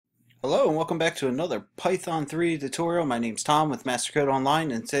Hello and welcome back to another Python 3 tutorial. My name's Tom with Mastercode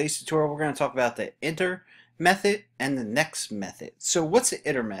Online, and in today's tutorial we're going to talk about the iter method and the next method. So what's the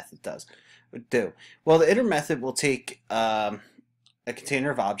iter method do? Well, the iter method will take a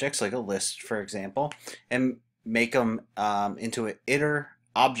container of objects like a list, for example, and make them into an iter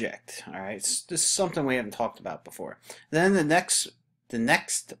object. All right, this is something we haven't talked about before. Then the next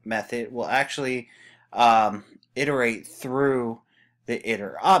method will actually iterate through the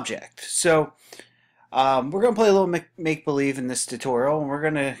iter object. So we're going to play a little make-believe in this tutorial, and we're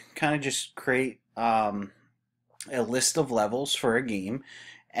going to kind of just create a list of levels for a game.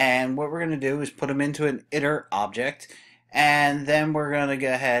 And what we're going to do is put them into an iter object, and then we're going to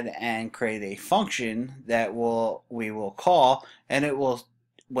go ahead and create a function that we will call, and it will,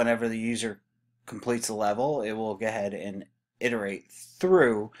 whenever the user completes a level, it will go ahead and iterate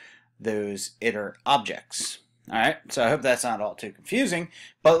through those iter objects. Alright, so I hope that's not all too confusing,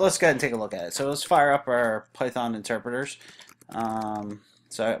 but let's go ahead and take a look at it. So let's fire up our Python interpreters.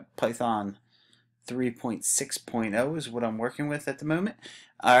 So Python 3.6.0 is what I'm working with at the moment.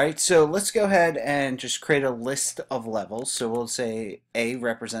 Alright, so let's go ahead and just create a list of levels. So we'll say A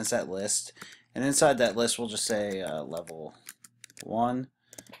represents that list, and inside that list we'll just say level 1,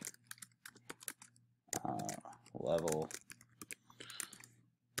 level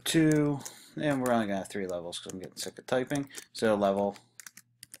 2, and we're only going to have 3 levels because I'm getting sick of typing. So level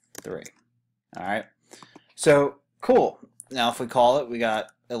 3. Alright. So cool. Now if we call it, we got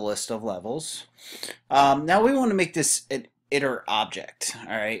a list of levels. Now we want to make this an iter object.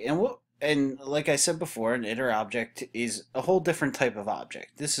 Alright. And like I said before, an iter object is a whole different type of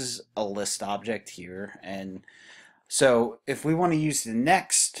object. This is a list object here. And so if we want to use the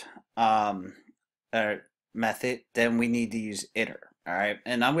next method, then we need to use iter. Alright,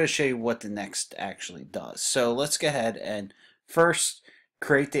 and I'm going to show you what the next actually does. So let's go ahead and first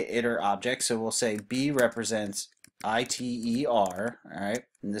create the iter object. So we'll say B represents iter, alright,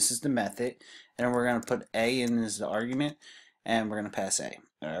 and this is the method, and we're going to put A in as the argument, and we're going to pass A.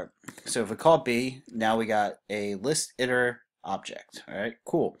 Alright, so if we call B, now we got a list iter object. Alright,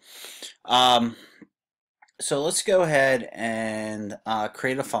 cool. So let's go ahead and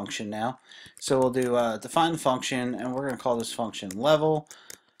create a function now. So we'll do define the function, and we're going to call this function level.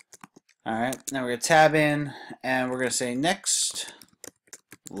 Alright, now we're going to tab in, and we're going to say next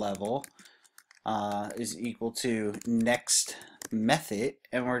level is equal to next method,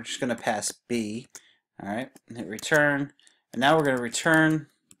 and we're just going to pass B. Alright, hit return, and now we're going to return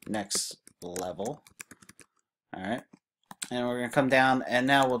next level. Alright, and we're going to come down, and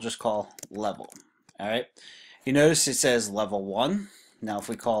now we'll just call level. Alright, you notice it says level 1. Now if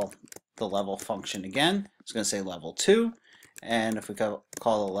we call the level function again, it's going to say level 2. And if we call the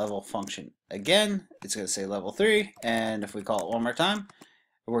level function again, it's going to say level 3. And if we call it one more time,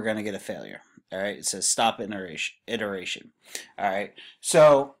 we're going to get a failure. Alright, it says stop iteration. Alright,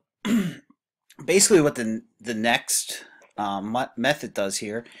 so basically what the next method does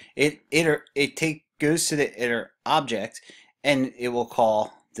here, it goes to the iter object, and it will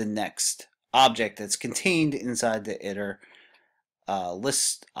call the next object that's contained inside the iter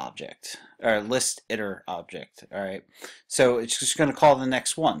list object, or list iter object. All right, so it's just going to call the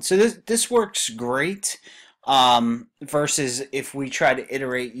next one. So this works great versus if we try to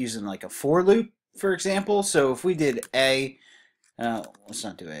iterate using like a for loop, for example. So if we did A, let's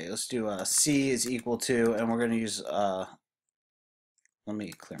not do A, let's do C is equal to, and we're going to use let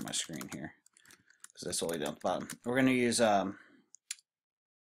me clear my screen here because that's all the way down the bottom. We're going to use let's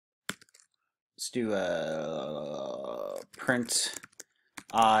do print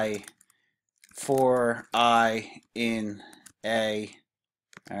I for I in A.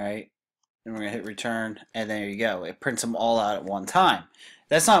 Alright, and we're going to hit return, and there you go. It prints them all out at one time.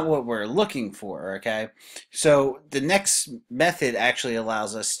 That's not what we're looking for, okay? So the next method actually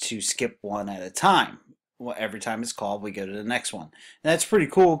allows us to skip one at a time. Well, every time it's called, we go to the next one. And that's pretty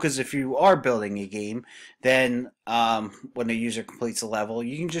cool because if you are building a game, then when the user completes a level,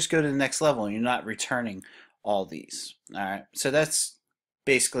 you can just go to the next level and you're not returning all these. Alright, so that's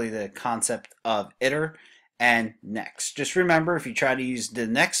basically the concept of iter and next. Just remember, if you try to use the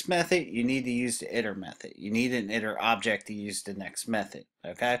next method, you need to use the iter method. You need an iter object to use the next method.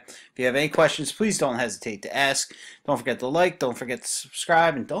 Okay? If you have any questions, please don't hesitate to ask. Don't forget to like, don't forget to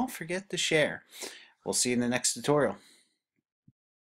subscribe, and don't forget to share. We'll see you in the next tutorial.